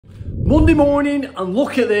Monday morning, and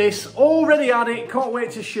look at this, already at it, can't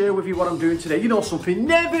wait to share with you what I'm doing today. You know something,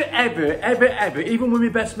 never ever, ever, ever, even with my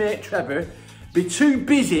best mate Trevor, be too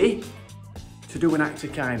busy to do an act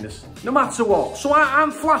of kindness, no matter what. So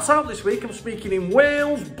I'm flat out this week. I'm speaking in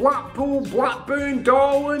Wales, Blackpool, Blackburn,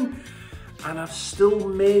 Darwin, and I've still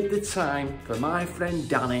made the time for my friend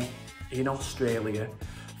Danny in Australia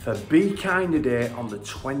for Be Kinder Day on the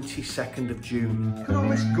 22nd of June. Look at all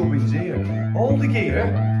this gubbins here. All the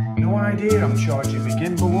gear, no idea I'm charging my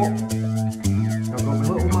gimbal up. I've got my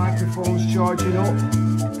little microphones charging up.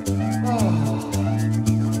 Oh.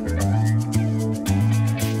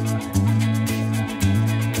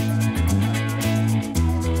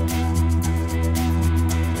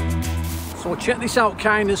 So check this out,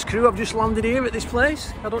 Kindness crew. I've just landed here at this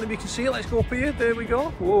place. I don't know if you can see it. Let's go up here. There we go.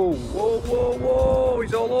 Whoa, whoa, whoa, whoa.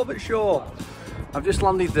 He's all over the shore. I've just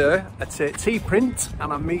landed there at T-Print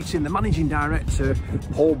and I'm meeting the managing director,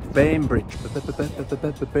 Paul Bainbridge.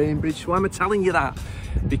 Bainbridge. Why am I telling you that?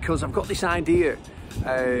 Because I've got this idea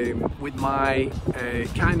with my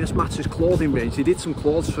Kindness Matters clothing range. They did some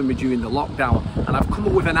clothes for me during the lockdown and I've come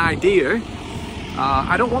up with an idea.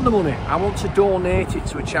 I don't want the money, I want to donate it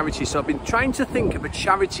to a charity, so I've been trying to think of a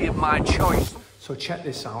charity of my choice. So check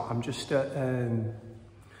this out, I'm just at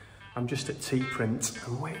T-Print,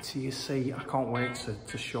 and wait till you see, I can't wait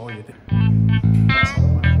to show you this.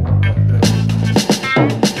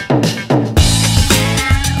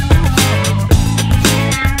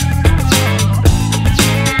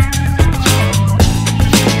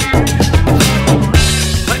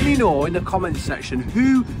 Let me know in the comments section,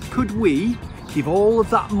 who could we give all of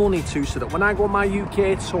that money to, so that when I go on my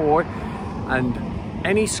UK tour and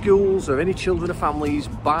any schools or any children or families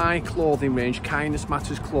buy clothing range, Kindness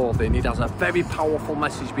Matters clothing, it has a very powerful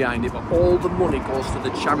message behind it, but all the money goes to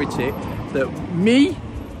the charity that me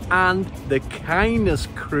and the Kindness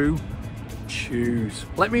crew choose.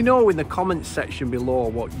 Let me know in the comments section below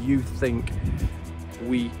what you think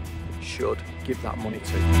we should give that money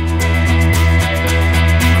to.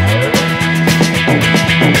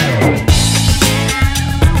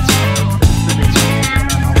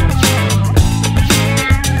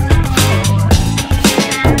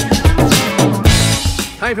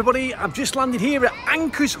 Hi everybody, I've just landed here at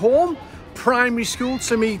Anchor's Home Primary School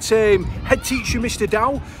to meet head teacher Mr.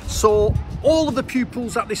 Dow. So all of the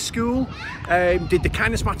pupils at this school did the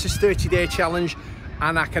Kindness Matters 30-day challenge,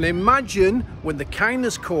 and I can imagine when the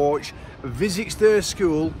kindness coach visits their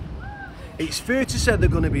school, it's fair to say they're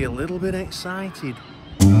going to be a little bit excited.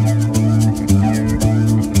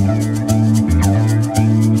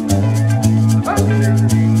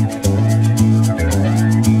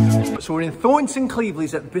 So we're in Thornton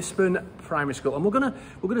Cleveley's at Bisburn Primary School, and we're gonna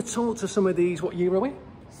talk to some of these. What year are we?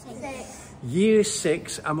 6. Year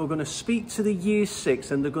 6, and we're gonna speak to the year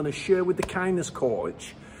 6, and they're gonna share with the kindness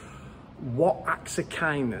coach what acts of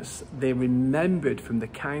kindness they remembered from the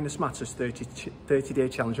Kindness Matters 30-day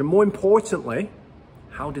challenge, and more importantly,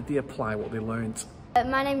 how did they apply what they learned?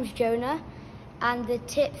 My name's Jonah, and the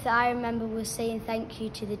tip that I remember was saying thank you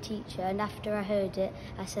to the teacher, and after I heard it,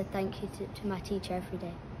 I said thank you to my teacher every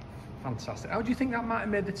day. Fantastic. How do you think that might have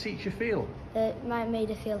made the teacher feel? It might have made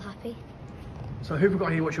her feel happy. So who have we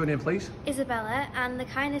got here? What's your name, please? Isabella, and the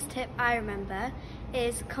kindness tip I remember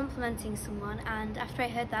is complimenting someone, and after I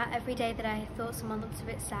heard that, every day that I thought someone looked a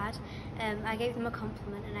bit sad, I gave them a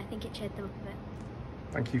compliment, and I think it cheered them up a bit.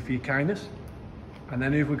 Thank you for your kindness. And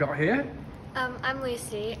then who have we got here? I'm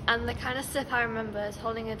Lucy, and the kindness tip I remember is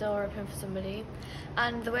holding a door open for somebody,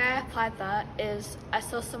 and the way I applied that is I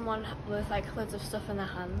saw someone with like loads of stuff in their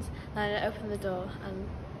hands, and I opened the door, and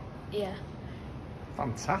yeah.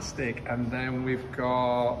 Fantastic. And then we've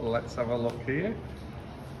got, let's have a look here.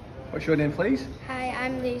 What's your name, please? Hi,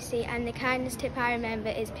 I'm Lucy, and the kindness tip I remember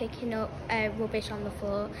is picking up rubbish on the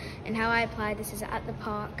floor, and how I applied this is at the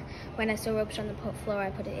park. When I saw rubbish on the floor, I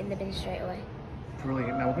put it in the bin straight away.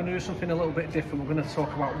 Brilliant. Now we're going to do something a little bit different. We're going to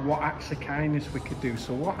talk about what acts of kindness we could do.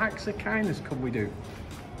 So what acts of kindness could we do?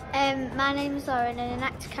 My name's Lauren, and an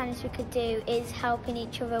act of kindness we could do is helping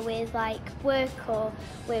each other with like work or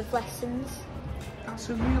with lessons. That's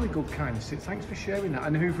a really good kindness tip. Thanks for sharing that.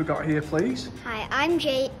 And who have we got here, please? Hi, I'm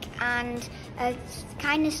Jake, and a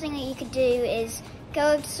kindness thing that you could do is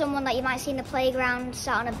go over to someone that you might see in the playground,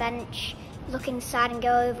 sat on a bench, look inside and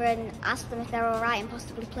go over and ask them if they're all right and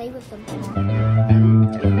possibly play with them.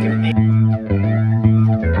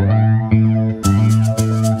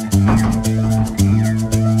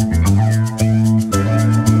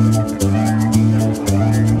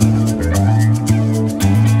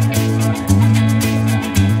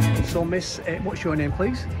 So Miss, what's your name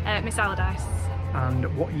please? Miss Allardyce. And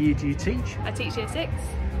what year do you teach? I teach year 6.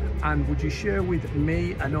 and would you share with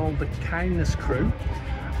me and all the kindness crew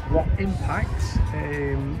what impact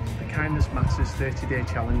the Kindness Matters 30-day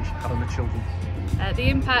challenge had on the children? The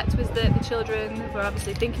impact was that the children were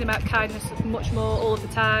obviously thinking about kindness much more all of the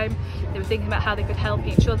time. They were thinking about how they could help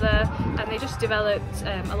each other, and they just developed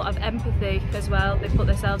a lot of empathy as well. They put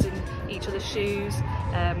themselves in each other's shoes,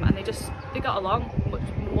 and they got along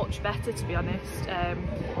much better, to be honest.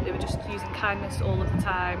 They were just using kindness all of the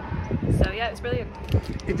time. So yeah, it's brilliant.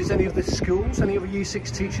 If there's any other schools, any other Year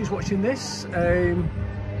 6 teachers watching this,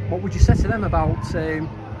 what would you say to them about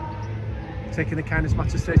taking the Kindness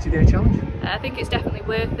Matters 30-day challenge? I think it's definitely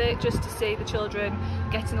worth it, just to see the children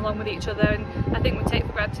getting along with each other. And I think we take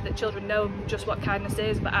for granted that children know just what kindness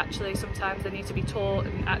is, but actually sometimes they need to be taught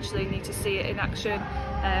and actually need to see it in action,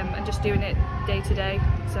 and just doing it day to day.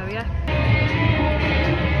 So yeah.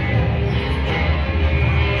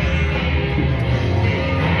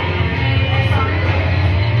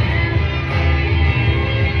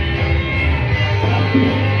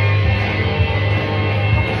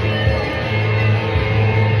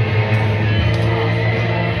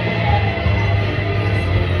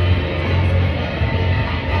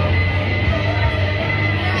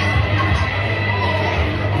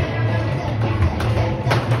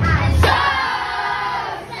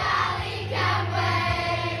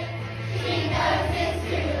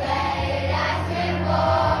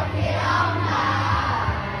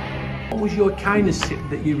 What was your kindness tip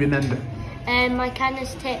that you remember? My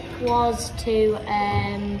kindness tip was to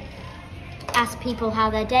ask people how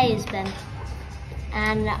their day has been.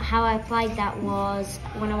 And how I applied that was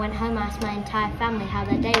when I went home, I asked my entire family how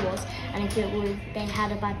their day was, and if they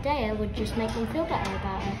had a bad day, I would just make them feel better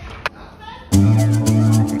about it.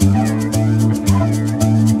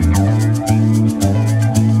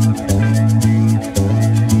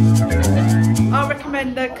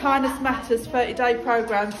 The Kindness Matters 30-day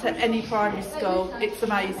programme to any primary school. It's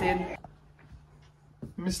amazing.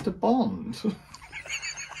 Mr. Bond?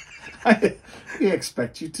 I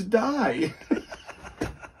expect you to die.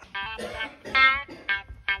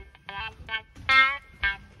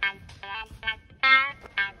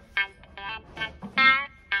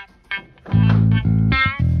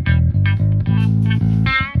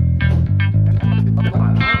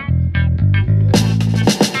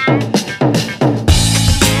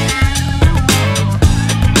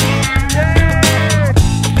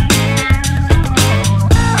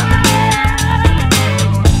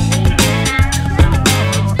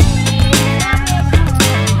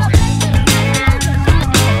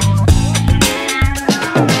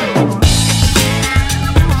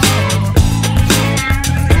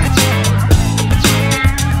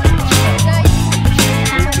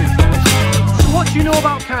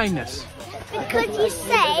 Kindness? Because you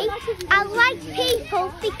say, I like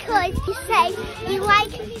people because you say you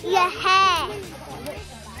like your hair.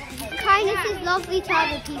 Kindness is lovely to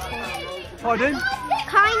other people. Pardon?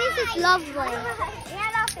 Kindness is lovely.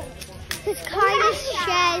 Because kindness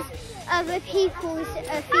shares other people's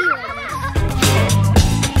feelings.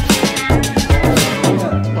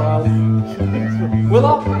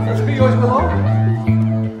 Willow? That's for yours, Willow?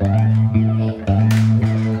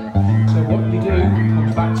 What you do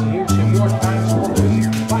comes back to you. So if you're kind to others, it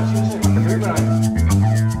comes back to you. So it's like a boomerang.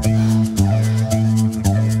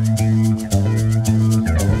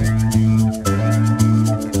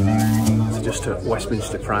 So just at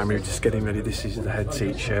Westminster Primary, just getting ready. This is the head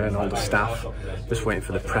teacher and all the staff. Just waiting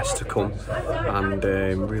for the press to come, and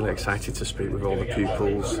really excited to speak with all the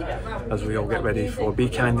pupils as we all get ready for Be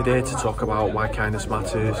Kind Day to talk about why kindness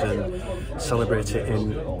matters and celebrate it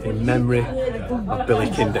in memory of Billy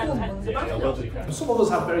Kinder. Some of us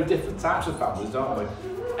have very different types of families, don't we?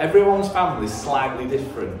 Everyone's family is slightly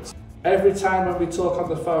different. Every time when we talk on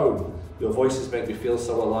the phone, your voices make me feel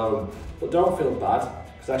so alone. But don't feel bad,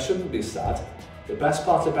 because I shouldn't be sad. The best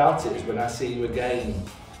part about it is when I see you again.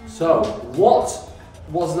 So, what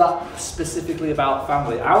was that specifically about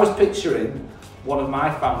family? I was picturing one of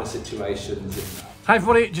my family situations. Hi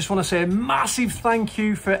everybody, just want to say a massive thank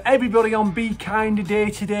you for everybody on Be Kind Day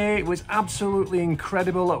today. It was absolutely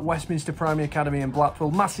incredible at Westminster Primary Academy in Blackpool.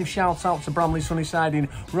 Massive shout out to Bramley Sunnyside in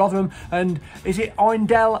Rotherham, and is it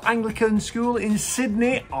Oindell Anglican School in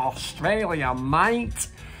Sydney, Australia, mate.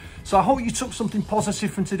 So I hope you took something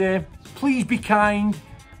positive from today. Please be kind,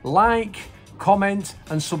 like, comment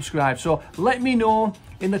and subscribe. So let me know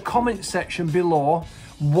in the comment section below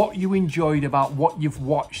what you enjoyed about what you've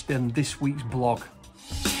watched in this week's blog.